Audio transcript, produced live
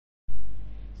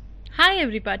Hi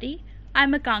everybody,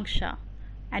 I'm Akanksha,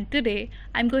 and today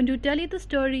I'm going to tell you the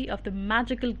story of the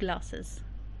magical glasses.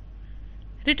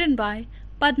 Written by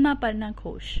Padma Parna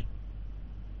Ghosh.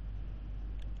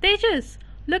 Tejas,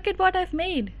 look at what I've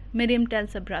made, Miriam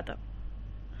tells her brother.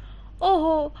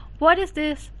 Oh, what is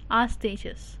this? asks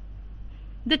Tejas.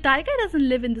 The tiger doesn't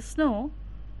live in the snow.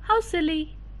 How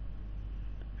silly.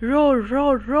 Roar,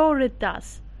 roar, roar it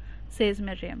does, says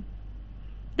Miriam.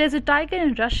 There's a tiger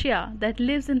in Russia that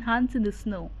lives and hunts in the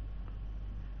snow.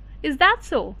 Is that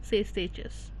so? says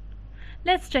Tejas.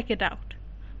 Let's check it out.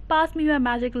 Pass me my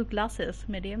magical glasses,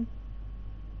 Miriam.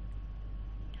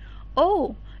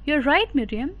 Oh, you're right,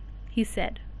 Miriam, he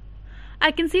said.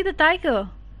 I can see the tiger.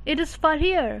 It is far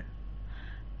here.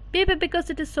 Maybe because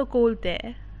it is so cold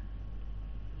there.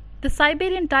 The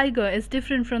Siberian tiger is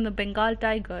different from the Bengal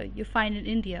tiger you find in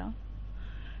India.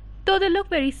 Though they look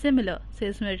very similar,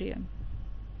 says Miriam.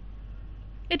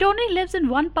 It only lives in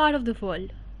one part of the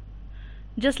world.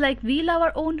 Just like we love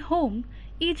our own home,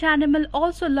 each animal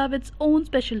also loves its own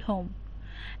special home,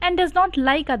 and does not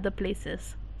like other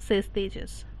places, says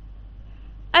Tejas.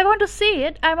 I want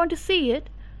to see it,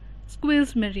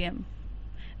 squeals Miriam.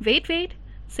 Wait,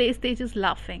 says Tejas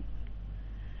laughing.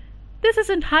 This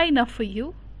isn't high enough for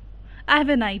you. I have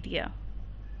an idea.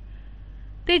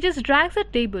 Tejas drags a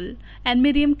table and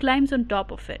Miriam climbs on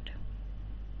top of it.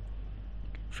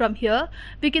 From here,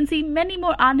 we can see many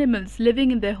more animals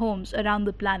living in their homes around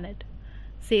the planet,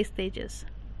 says Tejas.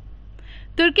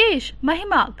 Durgesh,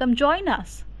 Mahima, come join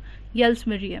us, yells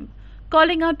Miriam,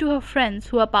 calling out to her friends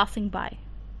who are passing by.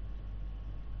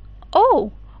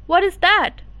 Oh, what is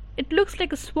that? It looks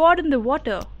like a sword in the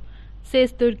water,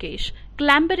 says Durgesh,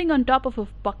 clambering on top of a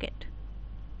bucket.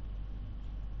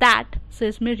 That,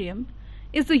 says Miriam,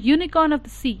 is the unicorn of the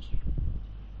sea.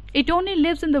 It only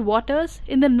lives in the waters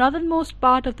in the northernmost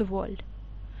part of the world,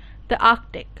 the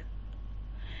Arctic.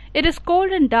 It is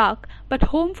cold and dark,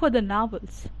 but home for the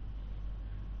narwhals.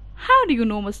 How do you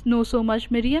know so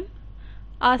much, Miriam?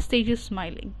 asks Tejas,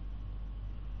 smiling.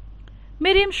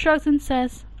 Miriam shrugs and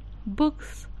says,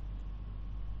 Books.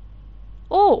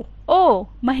 Oh,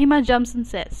 Mahima jumps and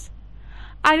says,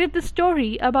 I read the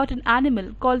story about an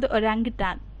animal called the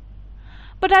orangutan,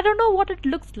 but I don't know what it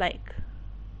looks like.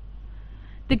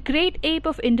 The great ape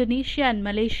of Indonesia and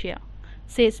Malaysia,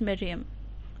 says Miriam,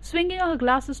 swinging her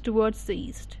glasses towards the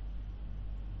east.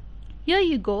 Here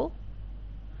you go.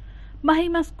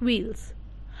 Mahima squeals.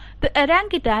 The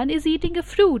orangutan is eating a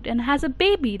fruit and has a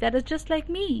baby that is just like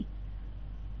me.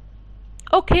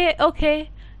 Okay,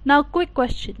 now quick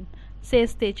question,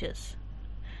 says Tejas.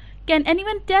 Can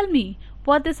anyone tell me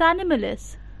what this animal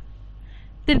is?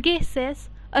 Durgesh says,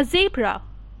 a zebra.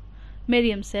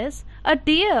 Miriam says, a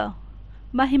deer.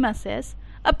 Mahima says,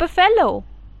 a buffalo.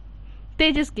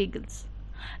 Tejas giggles.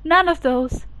 None of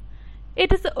those.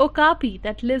 It is the okapi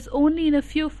that lives only in a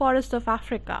few forests of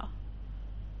Africa.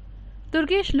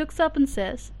 Durgesh looks up and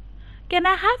says, Can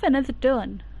I have another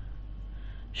turn?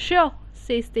 Sure,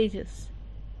 says Tejas.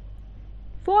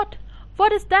 What?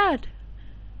 What is that?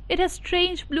 It has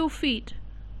strange blue feet.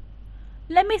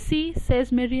 Let me see,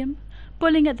 says Miriam,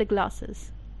 pulling at the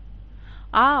glasses.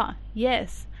 Ah,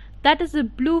 yes, that is a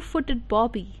blue-footed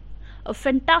bobby, a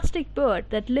fantastic bird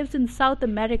that lives in South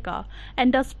America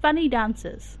and does funny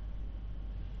dances.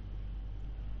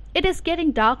 It is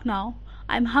getting dark now.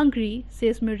 I'm hungry,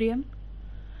 says Miriam.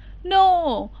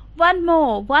 No, one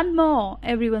more,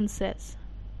 everyone says.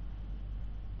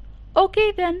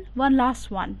 Okay then, one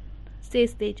last one,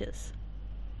 says Tejas.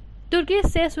 Durgesh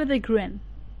says with a grin.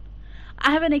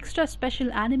 I have an extra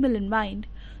special animal in mind,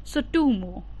 so two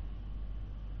more.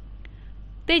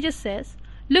 Tejas says,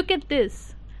 Look at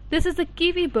this. This is a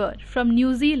kiwi bird from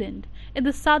New Zealand in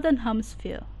the southern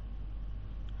hemisphere.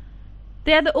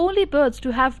 They are the only birds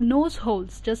to have nose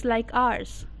holes just like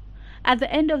ours. At the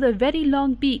end of their very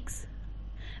long beaks,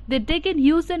 they dig and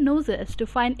use their noses to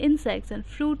find insects and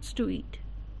fruits to eat.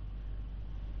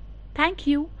 Thank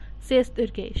you, says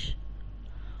Durgesh.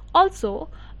 Also,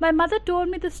 my mother told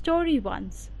me the story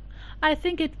once. I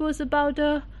think it was about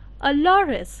a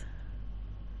loris.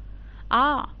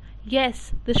 Ah,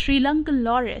 yes, the Sri Lankan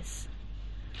loris.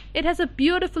 It has a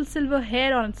beautiful silver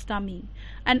hair on its tummy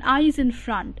and eyes in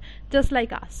front, just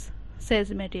like us,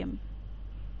 says Miriam.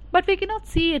 But we cannot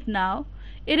see it now.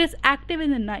 It is active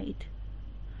in the night.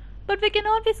 But we can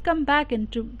always come back and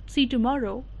see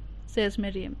tomorrow, says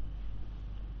Miriam.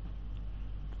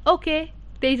 Okay,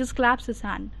 Tejas claps his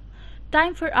hand.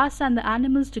 Time for us and the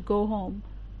animals to go home.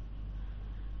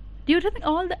 Do you think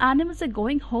all the animals are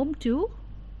going home too?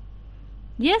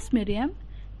 Yes, Miriam,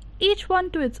 each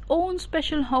one to its own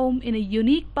special home in a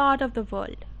unique part of the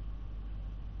world.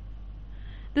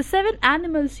 The 7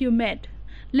 animals you met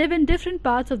live in different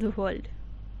parts of the world.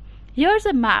 Here's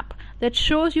a map that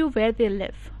shows you where they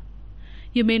live.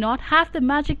 You may not have the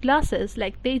magic glasses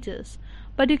like Tejas,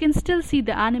 but you can still see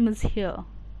the animals here.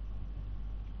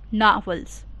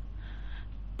 Narwhals.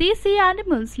 These sea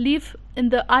animals live in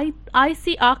the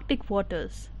icy Arctic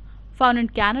waters, found in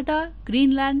Canada,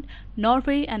 Greenland,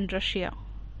 Norway, and Russia.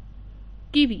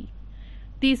 Kiwi.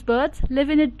 These birds live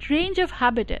in a range of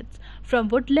habitats from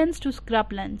woodlands to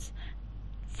scrublands,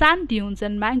 sand dunes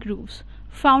and mangroves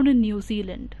found in New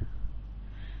Zealand.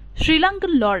 Sri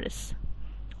Lankan loris,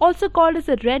 also called as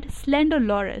a red slender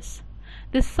loris.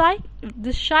 This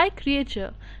shy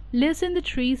creature lives in the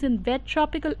trees in wet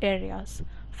tropical areas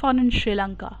found in Sri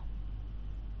Lanka.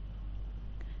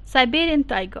 Siberian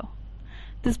tiger.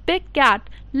 This big cat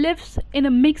lives in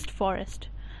a mixed forest,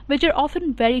 which are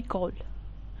often very cold,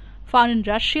 found in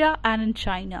Russia and in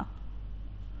China.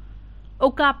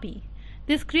 Okapi.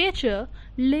 This creature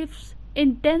lives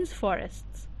in dense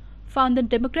forests, found in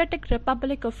Democratic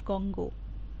Republic of Congo.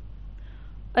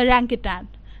 Orangutan.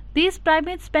 These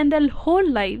primates spend their whole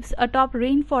lives atop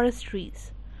rainforest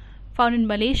trees, found in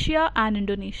Malaysia and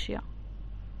Indonesia.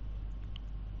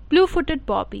 Blue-footed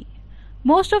bobby.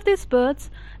 Most of these birds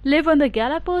live on the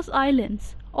Galapagos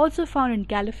Islands, also found in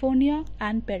California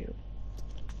and Peru.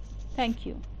 Thank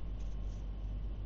you.